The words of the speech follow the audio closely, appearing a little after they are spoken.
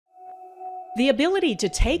The ability to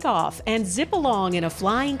take off and zip along in a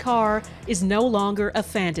flying car is no longer a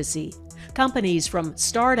fantasy. Companies from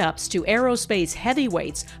startups to aerospace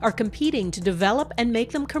heavyweights are competing to develop and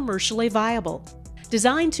make them commercially viable.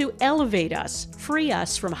 Designed to elevate us, free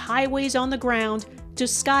us from highways on the ground to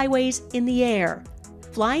skyways in the air,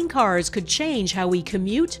 flying cars could change how we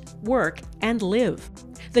commute, work, and live.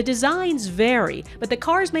 The designs vary, but the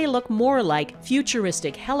cars may look more like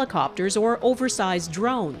futuristic helicopters or oversized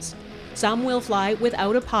drones. Some will fly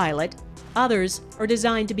without a pilot, others are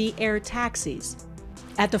designed to be air taxis.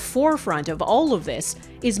 At the forefront of all of this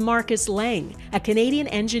is Marcus Lang, a Canadian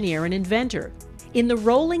engineer and inventor. In the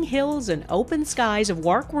rolling hills and open skies of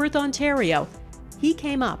Warkworth, Ontario, he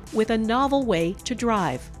came up with a novel way to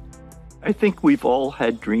drive. I think we've all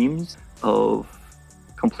had dreams of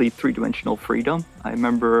complete three-dimensional freedom. I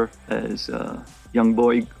remember as a young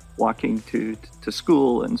boy walking to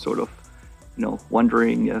school and sort of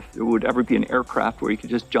wondering if there would ever be an aircraft where you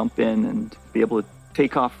could just jump in and be able to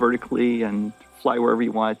take off vertically and fly wherever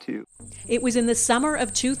you wanted to. It was in the summer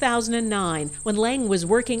of 2009, when Lang was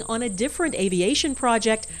working on a different aviation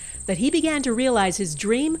project, that he began to realize his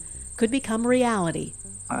dream could become reality.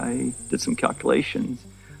 I did some calculations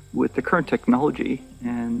with the current technology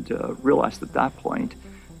and realized at that point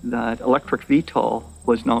that electric VTOL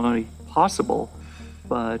was not only possible,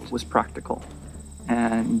 but was practical.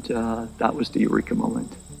 And that was the eureka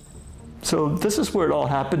moment. So this is where it all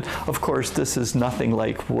happened. Of course, this is nothing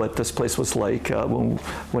like what this place was like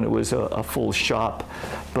when it was a full shop,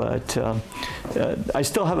 but I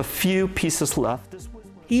still have a few pieces left.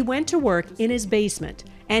 He went to work in his basement,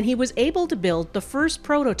 and he was able to build the first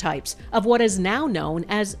prototypes of what is now known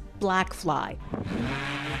as Blackfly,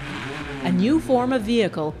 a new form of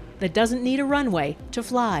vehicle that doesn't need a runway to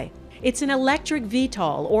fly. It's an electric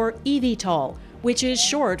VTOL, or eVTOL, which is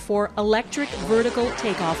short for Electric Vertical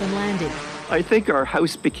Takeoff and Landing. I think our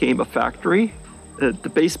house became a factory. The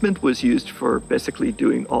basement was used for basically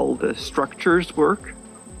doing all the structures work.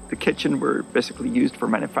 The kitchen were basically used for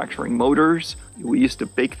manufacturing motors. We used to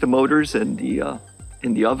bake the motors in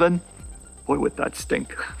the oven. Boy, would that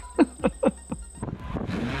stink.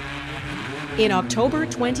 In October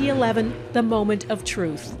 2011, the moment of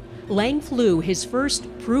truth. Lang flew his first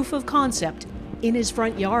proof of concept in his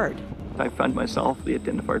front yard. I found myself at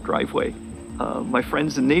the end of our driveway. My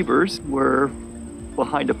friends and neighbors were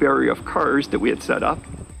behind a barrier of cars that we had set up.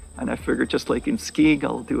 And I figured, just like in skiing,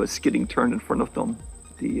 I'll do a skidding turn in front of them.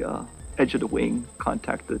 The edge of the wing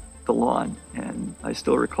contacted the lawn. And I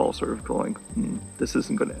still recall sort of going, this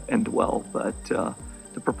isn't going to end well. But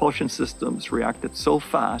the propulsion systems reacted so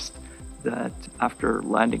fast that after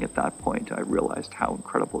landing at that point, I realized how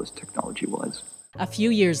incredible this technology was. A few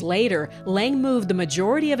years later, Lang moved the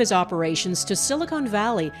majority of his operations to Silicon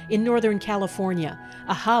Valley in Northern California,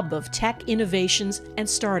 a hub of tech innovations and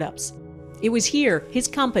startups. It was here his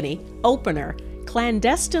company, Opener,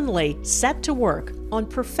 clandestinely set to work on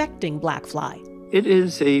perfecting Blackfly. It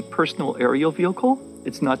is a personal aerial vehicle.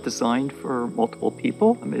 It's not designed for multiple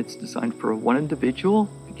people. It's designed for one individual,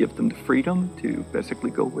 to give them the freedom to basically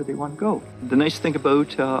go where they want to go. The nice thing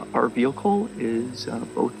about our vehicle is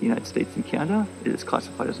both the United States and Canada, it is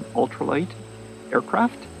classified as an ultralight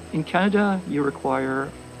aircraft. In Canada, you require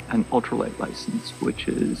an ultralight license, which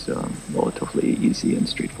is relatively easy and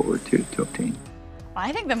straightforward to obtain.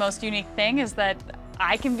 I think the most unique thing is that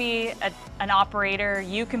I can be an operator,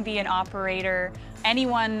 you can be an operator.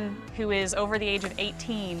 Anyone who is over the age of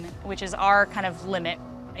 18, which is our kind of limit,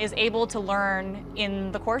 is able to learn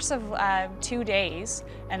in the course of 2 days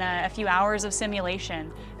and a few hours of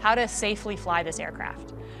simulation how to safely fly this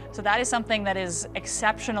aircraft. So that is something that is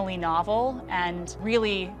exceptionally novel and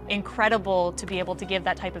really incredible to be able to give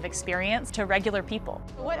that type of experience to regular people.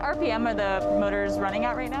 What RPM are the motors running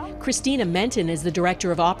at right now? Christina Menton is the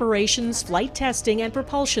Director of Operations, Flight Testing and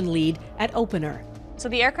Propulsion Lead at Opener. So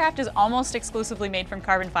the aircraft is almost exclusively made from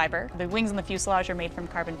carbon fiber. The wings and the fuselage are made from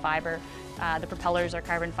carbon fiber. The propellers are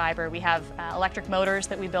carbon fiber. We have electric motors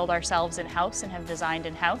that we build ourselves in-house and have designed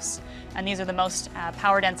in-house. And these are the most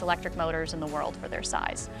power-dense electric motors in the world for their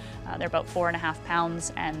size. They're about 4.5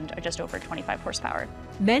 pounds and are just over 25 horsepower.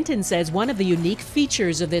 Menton says one of the unique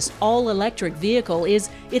features of this all-electric vehicle is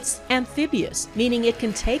it's amphibious, meaning it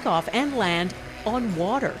can take off and land on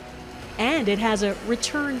water. And it has a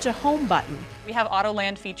return to home button. We have auto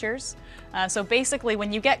land features. So basically,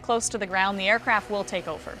 when you get close to the ground, the aircraft will take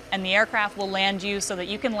over. And the aircraft will land you so that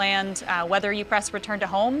you can land, whether you press return to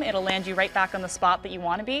home, it'll land you right back on the spot that you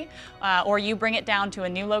want to be, or you bring it down to a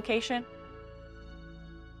new location.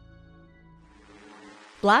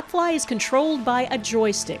 Blackfly is controlled by a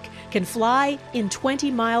joystick, can fly in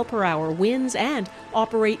 20-mile-per-hour winds, and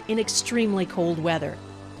operate in extremely cold weather.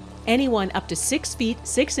 Anyone up to 6 feet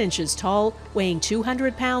 6 inches tall, weighing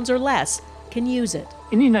 200 pounds or less, can use it.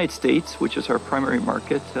 In the United States, which is our primary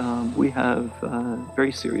market, we have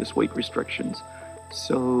very serious weight restrictions.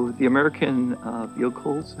 So the American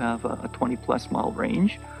vehicles have a 20-plus mile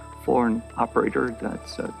range for an operator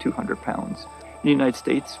that's 200 pounds. In the United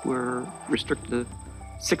States, we're restricted to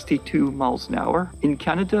 62 miles an hour. In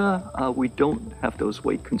Canada, we don't have those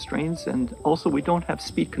weight constraints, and also we don't have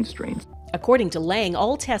speed constraints. According to Lang,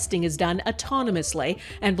 all testing is done autonomously,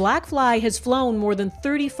 and Blackfly has flown more than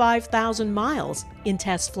 35,000 miles in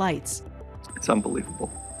test flights. It's unbelievable.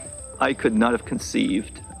 I could not have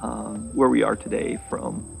conceived where we are today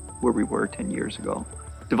from where we were 10 years ago.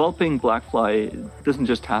 Developing Blackfly doesn't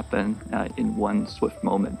just happen in one swift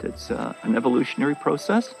moment. It's an evolutionary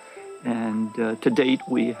process, and to date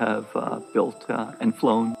we have built and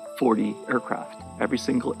flown 40 aircraft. Every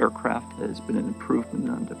single aircraft has been an improvement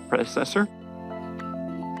on the predecessor.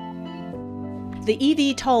 The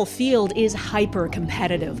eVTOL field is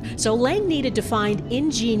hyper-competitive, so Lang needed to find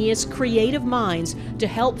ingenious, creative minds to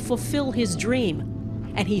help fulfill his dream.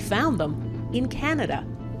 And he found them in Canada.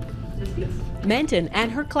 Menton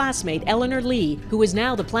and her classmate Eleanor Lee, who is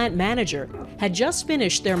now the plant manager, had just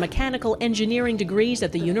finished their mechanical engineering degrees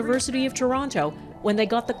at the University of Toronto when they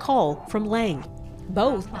got the call from Lang.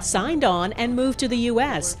 Both signed on and moved to the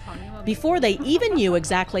US before they even knew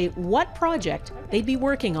exactly what project they'd be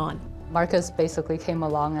working on. Marcus basically came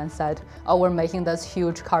along and said, oh, we're making this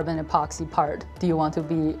huge carbon epoxy part. Do you want to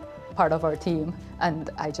be part of our team? And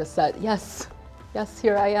I just said, yes,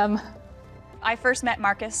 here I am. I first met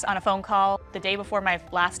Marcus on a phone call the day before my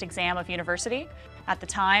last exam of university. At the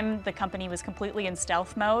time, the company was completely in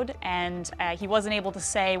stealth mode, and he wasn't able to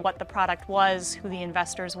say what the product was, who the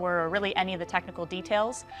investors were, or really any of the technical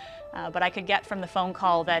details. But I could get from the phone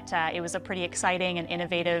call that it was a pretty exciting and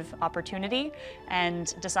innovative opportunity,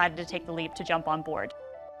 and decided to take the leap to jump on board.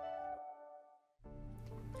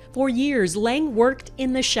 For years, Lang worked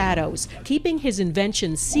in the shadows, keeping his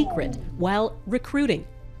invention secret while recruiting.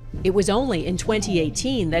 It was only in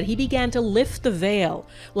 2018 that he began to lift the veil,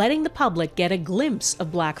 letting the public get a glimpse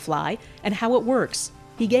of Blackfly and how it works.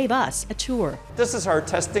 He gave us a tour. This is our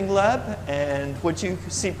testing lab, and what you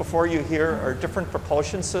see before you here are different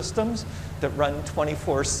propulsion systems that run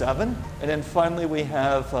 24/7. And then finally we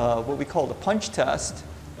have what we call the punch test.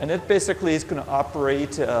 And it basically is going to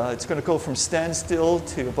operate, it's going to go from standstill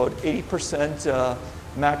to about 80%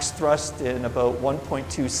 max thrust in about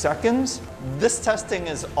 1.2 seconds. This testing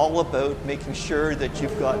is all about making sure that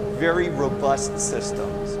you've got very robust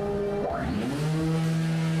systems.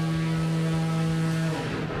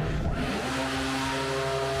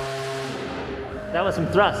 That was some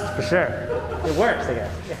thrust, for sure. It works, I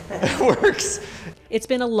guess. It works. It's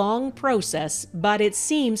been a long process, but it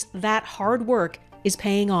seems that hard work is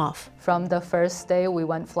paying off. From the first day we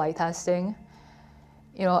went flight testing,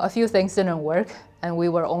 a few things didn't work, and we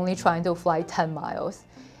were only trying to fly 10 miles.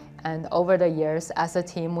 And over the years, as a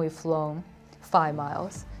team, we've flown 5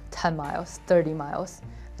 miles, 10 miles, 30 miles,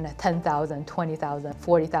 and at 10,000, 20,000,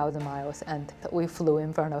 40,000 miles, and we flew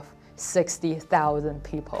in front of 60,000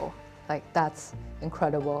 people. Like, that's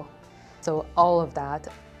incredible. So all of that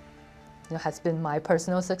has been my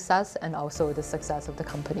personal success and also the success of the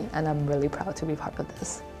company, and I'm really proud to be part of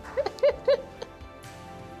this.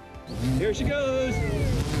 Here she goes!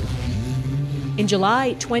 In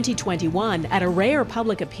July 2021, at a rare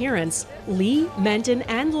public appearance, Lee, Menton,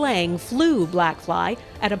 and Lang flew Blackfly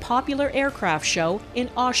at a popular aircraft show in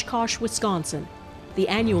Oshkosh, Wisconsin. The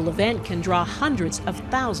annual event can draw hundreds of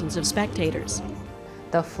thousands of spectators.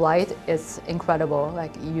 The flight is incredible.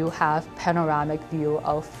 Like, you have panoramic view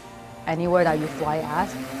of anywhere that you fly at.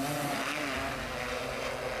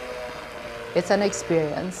 It's an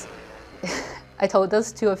experience. I told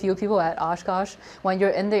this to a few people at Oshkosh. When you're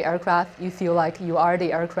in the aircraft, you feel like you are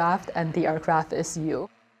the aircraft and the aircraft is you.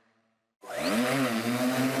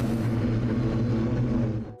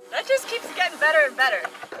 That just keeps getting better and better.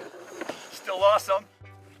 Still awesome.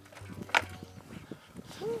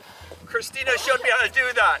 Christina showed me how to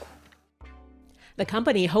do that. The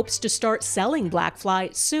company hopes to start selling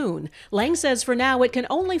Blackfly soon. Lang says for now it can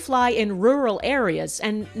only fly in rural areas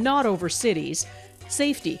and not over cities.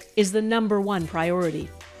 Safety is the #1 priority.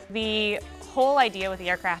 The whole idea with the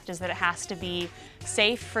aircraft is that it has to be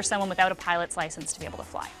safe for someone without a pilot's license to be able to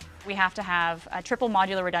fly. We have to have a triple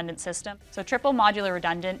modular redundant system. So triple modular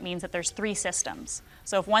redundant means that there's 3 systems.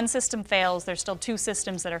 So if one system fails, there's still 2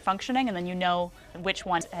 systems that are functioning, and then you know which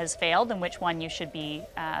one has failed and which one you should be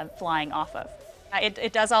flying off of.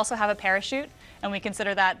 It does also have a parachute, and we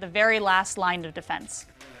consider that the very last line of defense.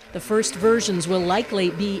 The first versions will likely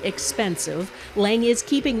be expensive. Lang is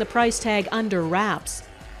keeping the price tag under wraps.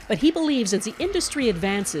 But he believes as the industry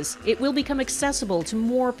advances, it will become accessible to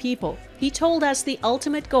more people. He told us the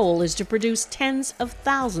ultimate goal is to produce tens of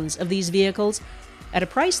thousands of these vehicles at a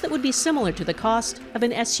price that would be similar to the cost of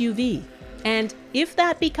an SUV. And if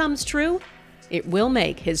that becomes true, it will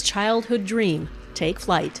make his childhood dream take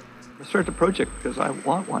flight. I started the project because I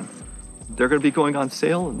want one. They're going to be going on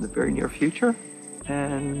sale in the very near future,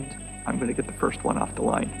 and I'm going to get the first one off the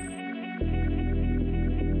line.